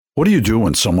What do you do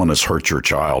when someone has hurt your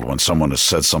child, when someone has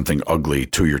said something ugly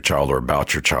to your child or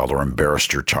about your child or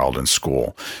embarrassed your child in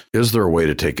school? Is there a way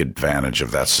to take advantage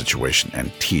of that situation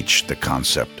and teach the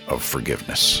concept of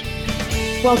forgiveness?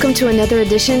 Welcome to another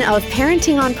edition of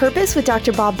Parenting on Purpose with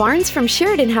Dr. Bob Barnes from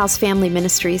Sheridan House Family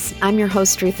Ministries. I'm your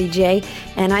host, Ruthie J.,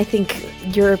 and I think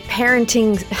your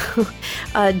parenting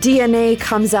DNA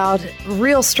comes out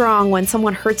real strong when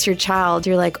someone hurts your child.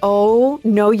 You're like, oh,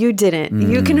 no, you didn't.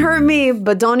 You can hurt me,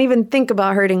 but don't even think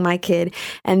about hurting my kid.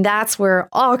 And that's where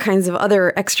all kinds of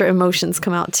other extra emotions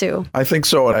come out too. I think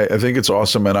so. I think it's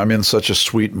awesome. And I'm in such a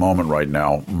sweet moment right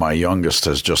now. My youngest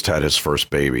has just had his first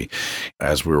baby.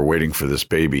 As we were waiting for this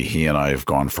baby, he and I have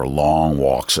gone for long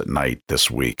walks at night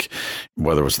this week,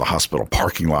 whether it was the hospital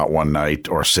parking lot one night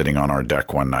or sitting on our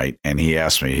deck one night. And he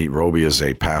asked me, Roby is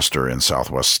a pastor in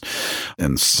Southwest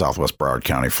Broward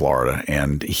County, Florida.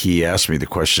 And he asked me the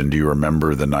question, do you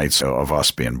remember the nights of us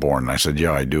being born? And I said,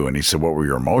 yeah, I do. And he said, what were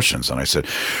your emotions? And I said,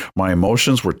 my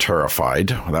emotions were terrified.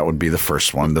 That would be the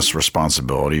first one, this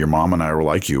responsibility. Your mom and I were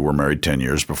like you. We're married 10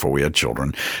 years before we had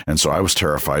children. And so I was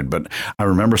terrified. But I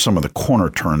remember some of the corner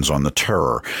turns on the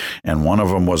terror. And one of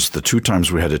them was the 2 times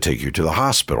we had to take you to the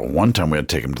hospital. One time we had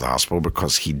to take him to the hospital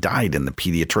because he died in the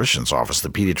pediatrician's office. The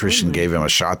pediatrician gave him a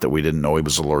shot that we didn't know he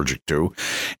was allergic to,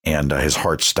 and his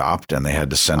heart stopped, and they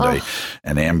had to send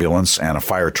an ambulance and a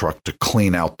fire truck to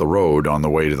clean out the road on the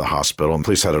way to the hospital. And the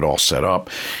police had it all set up.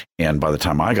 And by the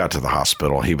time I got to the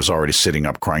hospital, he was already sitting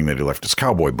up crying that he left his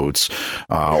cowboy boots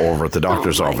over at the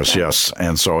doctor's office. Yes.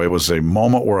 And so it was a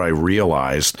moment where I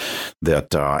realized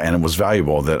that, and it was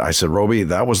valuable, that I said, Roby,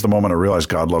 that was the moment I realized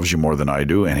God loves you more than I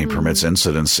do. And he permits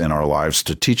incidents in our lives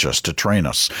to teach us, to train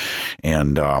us.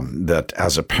 And that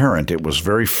as a parent, it was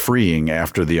very freeing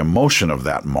after the emotion of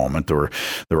that moment. There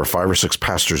were 5 or 6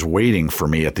 pastors waiting for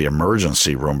me at the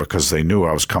emergency room because they knew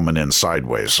I was coming in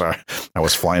sideways. I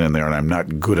was flying in there, and I'm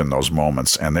not good in those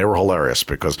moments. And they were hilarious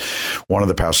because one of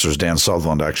the pastors, Dan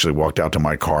Sutherland, actually walked out to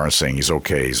my car and saying, he's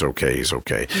okay, he's okay, he's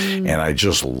okay. And I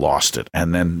just lost it.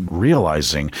 And then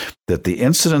realizing that the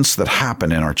incidents that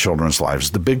happen in our children's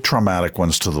lives, the big traumatic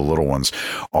ones to the little ones,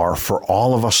 are for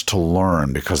all of us to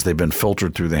learn because they've been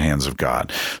filtered through the hands of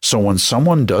God. So when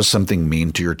someone does something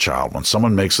mean to your child, when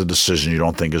someone makes a decision you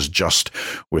don't think is just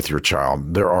with your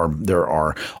child, there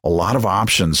are a lot of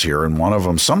options here. And one of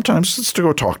them, sometimes it's to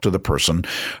go talk to the person.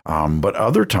 But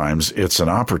other times it's an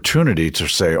opportunity to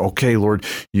say, okay, Lord,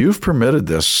 you've permitted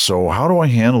this. So how do I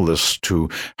handle this to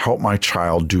help my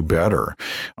child do better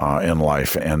in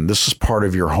life? And this is part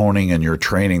of your honing and your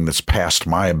training that's past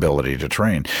my ability to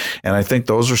train. And I think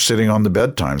those are sitting on the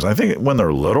bedtimes. I think when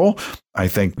they're little, I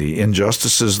think the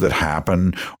injustices that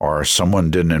happen are someone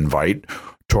didn't invite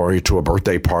Tori to a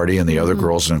birthday party and the other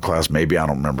girls in class, maybe, I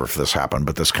don't remember if this happened,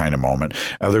 but this kind of moment,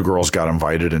 other girls got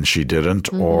invited and she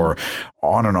didn't, or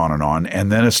on and on and on.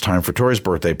 And then it's time for Tori's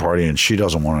birthday party and she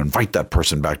doesn't want to invite that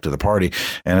person back to the party.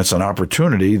 And it's an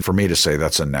opportunity for me to say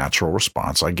that's a natural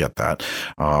response. I get that.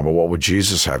 But what would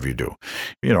Jesus have you do?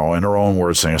 You know, in her own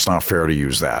words, saying it's not fair to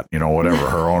use that, you know, whatever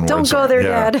her own words. Don't go there,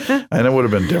 Dad. And it would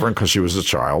have been different because she was a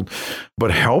child.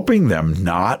 But helping them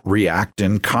not react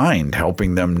in kind,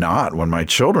 helping them not, when my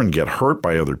children get hurt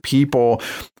by other people,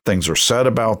 things are said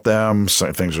about them,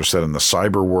 things are said in the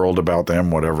cyber world about them,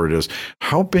 whatever it is,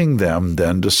 helping them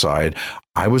then decide,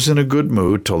 I was in a good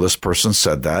mood till this person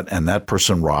said that, and that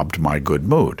person robbed my good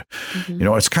mood. You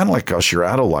know, it's kind of like us. You're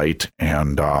at a light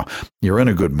and you're in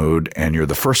a good mood and you're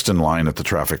the first in line at the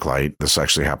traffic light. This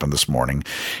actually happened this morning.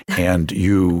 And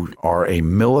you are a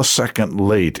millisecond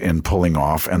late in pulling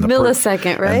off. And right?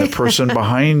 And the person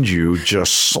behind you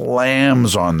just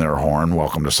slams on their horn.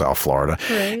 Welcome to South Florida.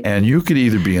 Right. And you could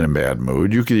either be in a bad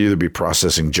mood. You could either be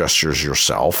processing gestures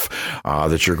yourself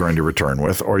that you're going to return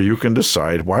with, or you can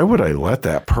decide, why would I let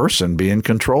that person be in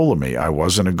control of me? I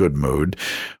was in a good mood.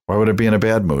 Why would I be in a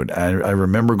bad mood? I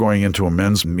remember going into a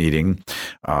men's meeting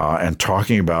and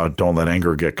talking about don't let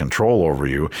anger get control over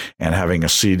you, and having a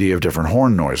CD of different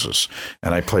horn noises.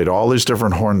 And I played all these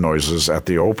different horn noises at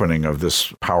the opening of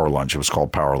this power lunch. It was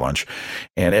called Power Lunch.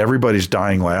 And everybody's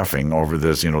dying laughing over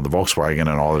this, you know, the Volkswagen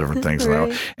and all the different things.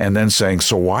 Right. And then saying,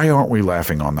 so why aren't we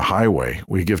laughing on the highway?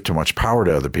 We give too much power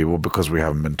to other people because we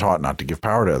haven't been taught not to give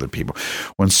power to other people.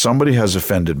 When somebody has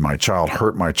offended my child,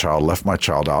 hurt my child, left my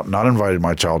child out, not invited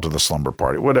my child to the slumber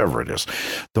party, whatever it is,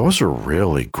 those are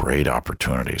really great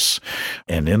opportunities.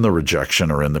 And in the rejection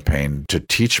or in the pain, to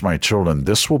teach my children,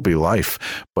 this will be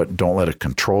life, but don't let it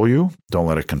control you. Don't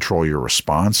let it control your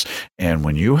response. And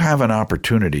when you have an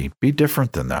opportunity, be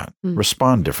different than that.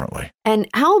 Respond differently. And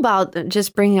how about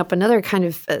just bringing up another kind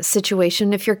of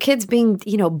situation? If your kid's being,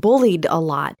 bullied a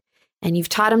lot, and you've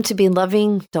taught him to be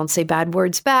loving, don't say bad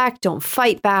words back, don't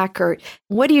fight back, or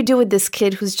what do you do with this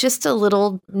kid who's just a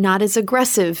little not as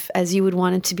aggressive as you would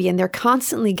want it to be, and they're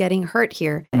constantly getting hurt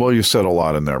here? Well, you said a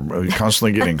lot in there.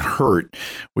 Constantly getting hurt.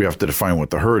 We have to define what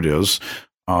the hurt is.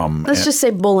 Let's just say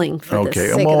bullying for the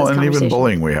sake of this and even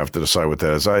bullying, we have to decide what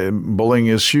that is. Bullying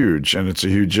is huge, and it's a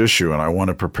huge issue, and I want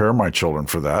to prepare my children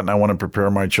for that, and I want to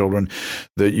prepare my children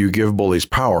that you give bullies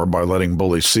power by letting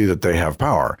bullies see that they have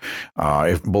power.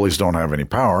 If bullies don't have any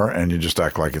power and you just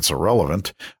act like it's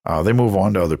irrelevant, they move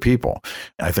on to other people.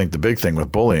 I think the big thing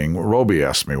with bullying, Roby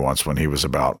asked me once when he was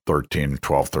about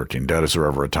 12, 13, Dad, is there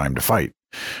ever a time to fight?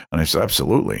 And I said,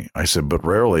 absolutely. I said, but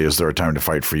rarely is there a time to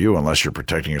fight for you unless you're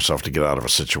protecting yourself to get out of a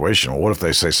situation. Well, what if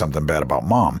they say something bad about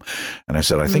Mom? And I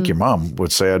said, I think your mom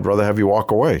would say, I'd rather have you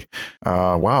walk away.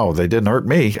 Wow, they didn't hurt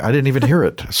me. I didn't even hear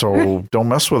it. So don't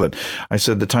mess with it. I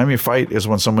said, the time you fight is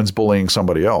when someone's bullying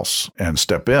somebody else, and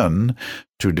step in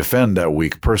to defend that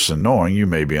weak person, knowing you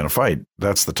may be in a fight.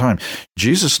 That's the time.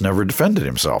 Jesus never defended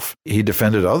himself. He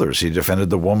defended others. He defended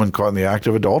the woman caught in the act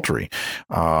of adultery.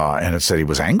 And it said he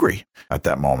was angry at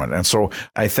that moment. And so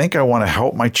I think I want to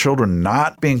help my children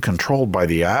not being controlled by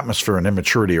the atmosphere and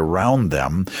immaturity around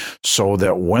them, so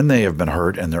that when they have been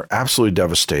hurt and they're absolutely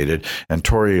devastated, and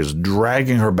Tori is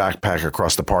dragging her backpack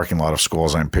across the parking lot of school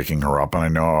as I'm picking her up, and I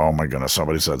know, oh my goodness,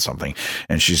 somebody said something,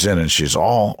 and she's in and she's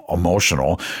all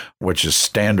emotional, which is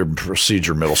standard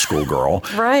procedure middle school girl.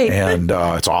 Right. And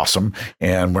it's awesome.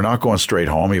 And we're not going straight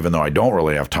home, even though I don't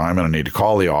really have time. And I need to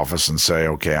call the office and say,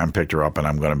 okay, I'm picked her up and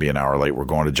I'm going to be an hour late. We're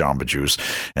going to Jamba Juice,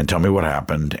 and tell me what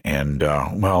happened. And,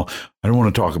 well, I don't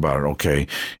want to talk about it. Okay.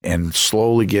 And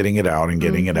slowly getting it out and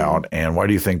getting it out. And why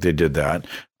do you think they did that?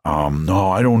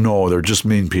 No, I don't know. They're just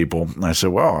mean people. And I said,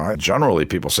 well, generally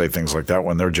people say things like that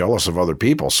when they're jealous of other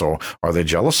people. So are they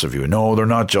jealous of you? No, they're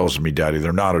not jealous of me, Daddy.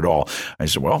 They're not at all. I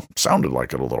said, well, sounded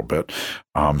like it a little bit.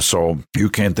 So you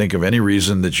can't think of any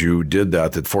reason that you did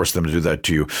that forced them to do that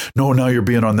to you. No, now you're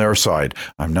being on their side.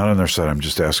 I'm not on their side. I'm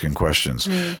just asking questions.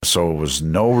 So it was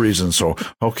no reason. So,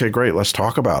 okay, great. Let's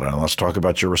talk about it. And let's talk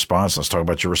about your response. Let's talk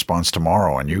about your response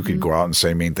tomorrow. And you could go out and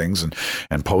say mean things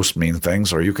and post mean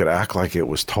things, or you could act like it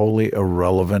was totally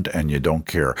irrelevant and you don't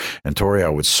care. And Tori, I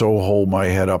would so hold my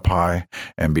head up high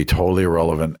and be totally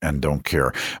irrelevant and don't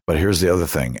care. But here's the other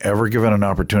thing. Ever given an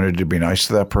opportunity to be nice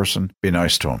to that person, be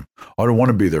nice to them. I don't want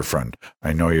to be their friend.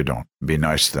 I know you don't. Be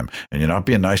nice to them. And you're not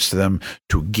being nice to them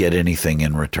to get anything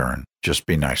in return. Just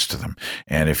be nice to them.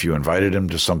 And if you invited them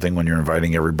to something when you're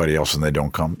inviting everybody else and they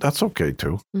don't come, that's okay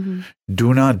too.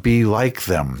 Do not be like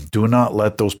them. Do not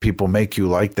let those people make you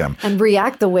like them. And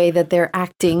react the way that they're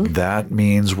acting. That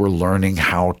means we're learning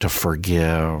how to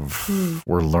forgive.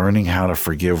 We're learning how to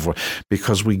forgive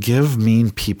because we give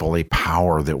mean people a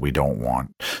power that we don't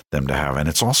want them to have. And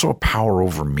it's also a power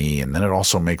over me. And then it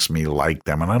also makes me like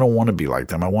them. And I don't want to be like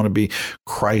them. I want to be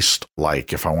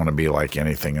Christ-like if I want to be like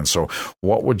anything. And so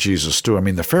what would Jesus do? I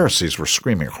mean, the Pharisees were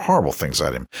screaming horrible things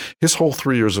at him. His whole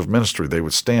 3 years of ministry, they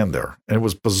would stand there. And it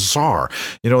was bizarre.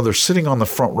 You know, they're sitting on the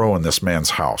front row in this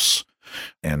man's house.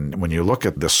 And when you look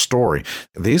at this story,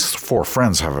 these four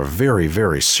friends have a very,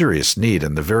 very serious need.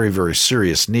 And the very, very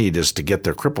serious need is to get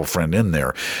their cripple friend in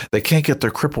there. They can't get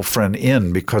their cripple friend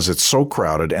in because it's so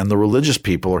crowded and the religious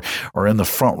people are in the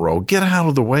front row. Get out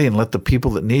of the way and let the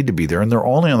people that need to be there. And they're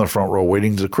only on the front row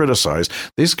waiting to criticize.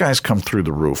 These guys come through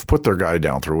the roof, put their guy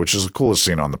down through, which is the coolest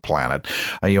scene on the planet.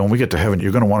 When we get to heaven,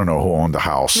 you're going to want to know who owned the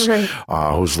house,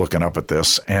 who's looking up at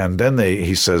this. And then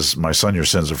he says, my son, your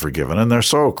sins are forgiven. And they're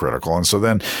so critical. And so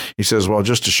then he says, well,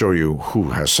 just to show you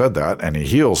who has said that, and he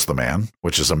heals the man,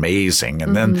 which is amazing.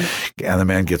 And then the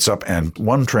man gets up, and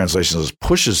one translation says,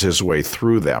 pushes his way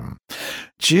through them.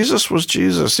 Jesus was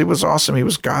Jesus. He was awesome. He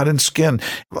was God in skin.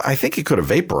 I think he could have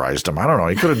vaporized them. I don't know.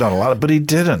 He could have done a lot, but he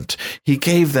didn't. He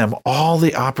gave them all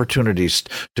the opportunities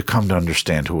to come to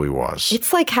understand who he was.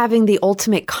 It's like having the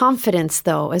ultimate confidence,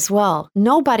 though, as well.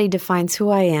 Nobody defines who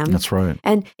I am. That's right.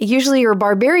 And usually your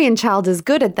barbarian child is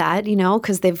good at that,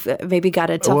 because they've maybe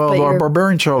got a tough... Well, our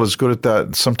barbarian child is good at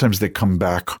that. Sometimes they come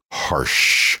back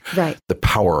harsh. Right. The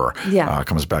power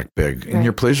comes back big. And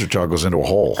your pleasure child goes into a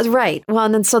hole. Right. Well,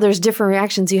 and then so there's different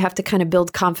reactions. You have to kind of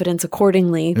build confidence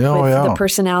accordingly with the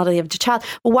personality of the child.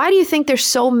 Why do you think there's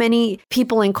so many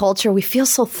people in culture, we feel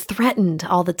so threatened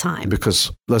all the time? Because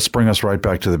let's bring us right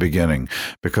back to the beginning.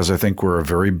 Because I think we're a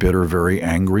very bitter, very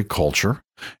angry culture.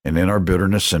 and in our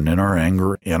bitterness and in our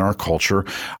anger, in our culture,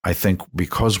 I think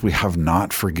because we have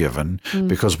not forgiven,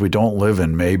 because we don't live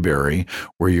in Mayberry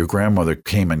where your grandmother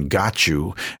came and got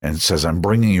you and says, I'm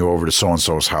bringing you over to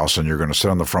so-and-so's house and you're going to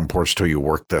sit on the front porch till you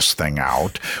work this thing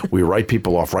out. We write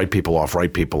people off. We go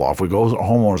to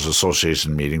homeowners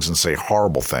association meetings and say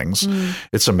horrible things.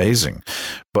 It's amazing.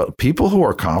 But people who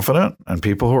are confident and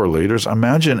people who are leaders,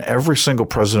 imagine every single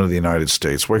president of the United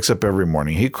States wakes up every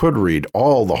morning. He could read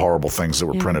all the horrible things that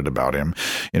were printed about him.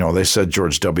 They said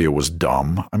George W. was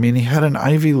dumb. I mean, he had an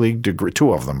Ivy League degree,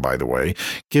 2 of them, by the way.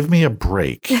 Give me a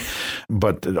break.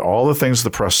 But all the things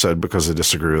the press said because they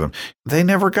disagree with him, they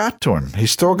never got to him. He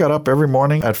still got up every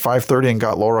morning at 5:30 and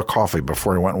got Laura coffee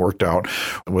before he went and worked out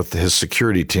with his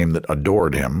security team that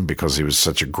adored him because he was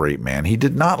such a great man. He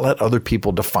did not let other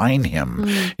people define him.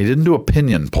 He didn't do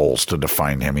opinion polls to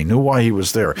define him. He knew why he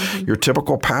was there. Your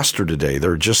typical pastor today,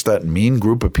 they're just that mean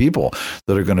group of people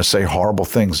that are going to say horrible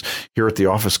things. Here at the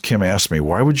office, Kim asked me,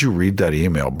 why would you read that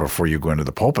email before you go into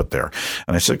the pulpit there?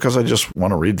 And I said, because I just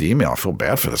want to read the email. I feel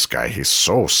bad for this guy. He's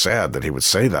so sad that he would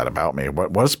say that about me.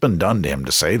 What's been done to him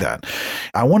to say that?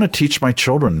 I want to teach my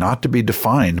children not to be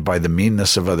defined by the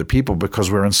meanness of other people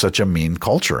because we're in such a mean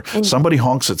culture. Somebody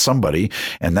honks at somebody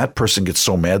and that person gets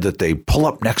so mad that they pull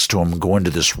up next to him and go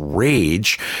into this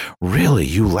rage. Really,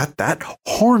 you let that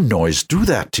horn noise do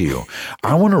that to you?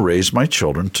 I want to raise my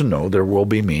children to know there will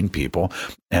be mean people,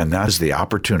 and that is the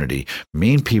opportunity.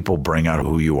 Mean people bring out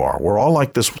who you are. We're all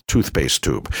like this toothpaste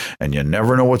tube, and you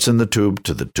never know what's in the tube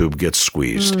till the tube gets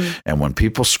squeezed. And when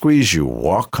people squeeze you,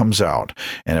 what comes out?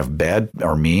 And if bad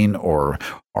or mean or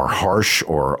harsh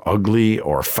or ugly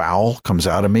or foul comes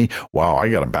out of me, wow, I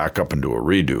got to back up and do a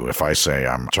redo if I say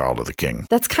I'm a child of the King.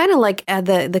 That's kind of like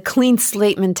the clean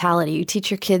slate mentality. You teach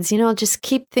your kids, just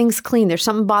keep things clean. There's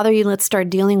something bother you, let's start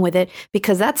dealing with it,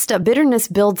 because that stuff, bitterness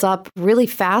builds up really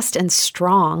fast and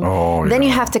strong. Then you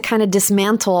have to kind of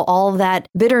dismantle all that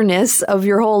bitterness of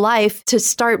your whole life to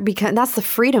start that's the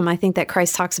freedom I think that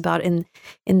Christ talks about in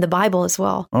the Bible as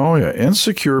well. Oh yeah,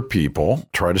 insecure people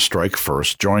try to strike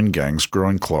first, join gangs,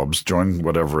 join clubs, join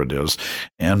whatever it is,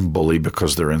 and bully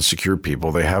because they're insecure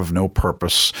people. They have no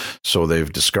purpose, so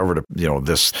they've discovered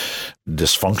this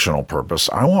dysfunctional purpose.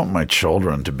 I want my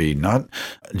children to be not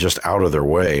just out of their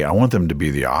way. I want them to be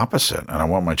the opposite, and I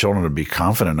want my children to be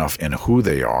confident enough in who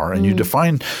they are. And you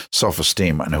define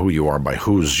self-esteem and who you are by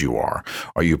whose you are.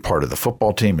 Are you part of the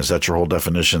football team? Is that your whole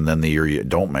definition? Then the year you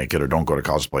don't make it or don't go to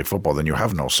college to play football, then you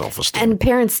have no self-esteem. And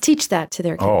parents teach that to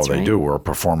their kids, they do. We're a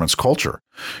performance culture.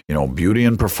 Beauty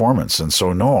and performance. And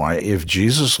so, if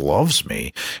Jesus loves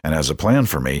me and has a plan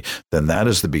for me, then that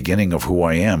is the beginning of who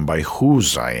I am by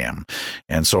whose I am.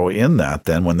 And so in that,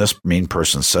 then when this mean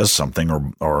person says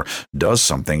something or does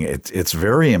something, it's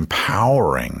very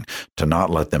empowering to not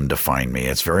let them define me.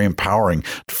 It's very empowering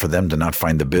for them to not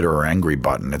find the bitter or angry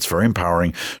button. It's very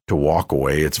empowering to walk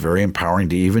away. It's very empowering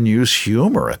to even use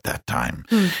humor at that time.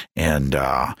 And,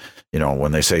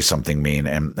 when they say something mean.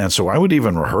 And so I would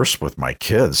even rehearse with my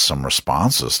kids some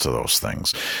responses to those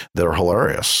things that are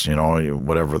hilarious,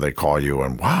 whatever they call you.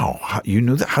 And wow, you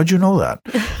knew that? How'd you know that?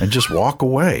 And just walk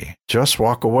away. Just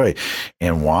walk away.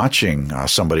 And watching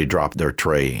somebody drop their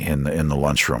tray in the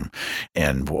lunchroom.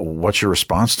 And what's your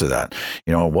response to that?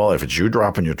 Well, if it's you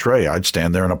dropping your tray, I'd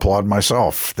stand there and applaud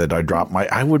myself that I dropped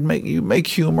I would make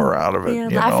humor out of it. Yeah,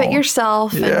 laugh at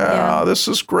yourself. This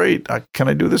is great. Can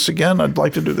I do this again? I'd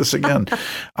like to do this again.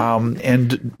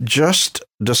 And just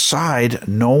decide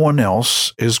no one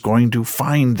else is going to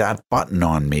find that button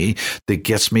on me that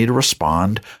gets me to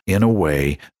respond in a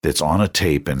way that's on a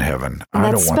tape in heaven. And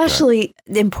I don't want that. Especially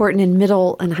important in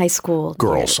middle and high school.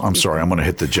 Girls, I'm sorry, I'm going to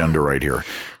hit the gender right here.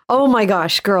 Oh my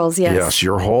gosh, girls, yes. Yes,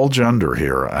 your whole gender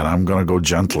here, and I'm going to go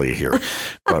gently here.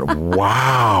 But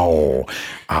wow,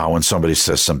 when somebody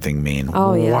says something mean,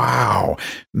 wow.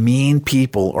 Mean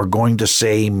people are going to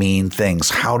say mean things.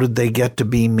 How did they get to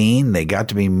be mean? They got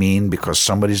to be mean because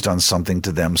somebody's done something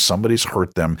to them. Somebody's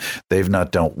hurt them. They've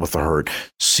not dealt with the hurt.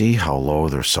 See how low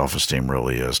their self-esteem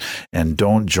really is. And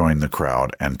don't join the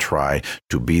crowd and try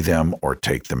to be them or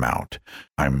take them out.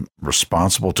 I'm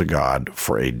responsible to God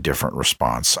for a different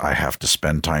response. I have to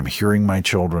spend time hearing my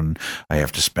children. I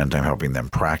have to spend time helping them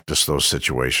practice those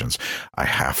situations. I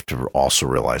have to also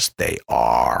realize they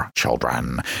are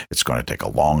children. It's going to take a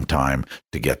long time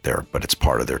to get there, but it's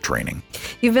part of their training.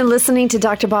 You've been listening to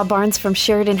Dr. Bob Barnes from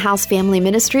Sheridan House Family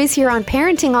Ministries here on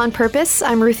Parenting on Purpose.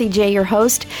 I'm Ruthie J., your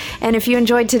host. And if you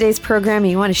enjoyed today's program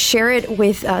and you want to share it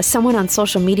with someone on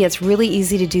social media, it's really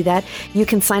easy to do that. You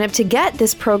can sign up to get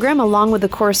this program along with the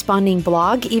corresponding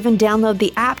blog. Even download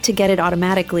the app to get it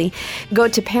automatically. Go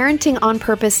to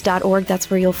parentingonpurpose.org.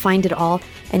 That's where you'll find it all.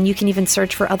 And you can even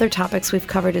search for other topics we've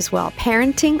covered as well.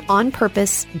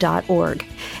 parentingonpurpose.org.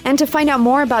 And to find out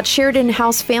more about Sheridan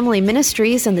House Family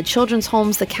Ministries and the Children's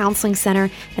Homes, the Counseling Center,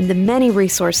 and the many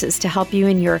resources to help you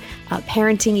in your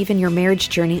parenting, even your marriage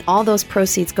journey, all those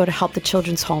proceeds go to help the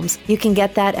Children's Homes. You can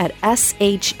get that at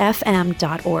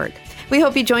shfm.org. We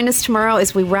hope you join us tomorrow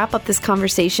as we wrap up this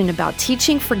conversation about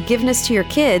teaching forgiveness to your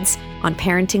kids on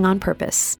Parenting on Purpose.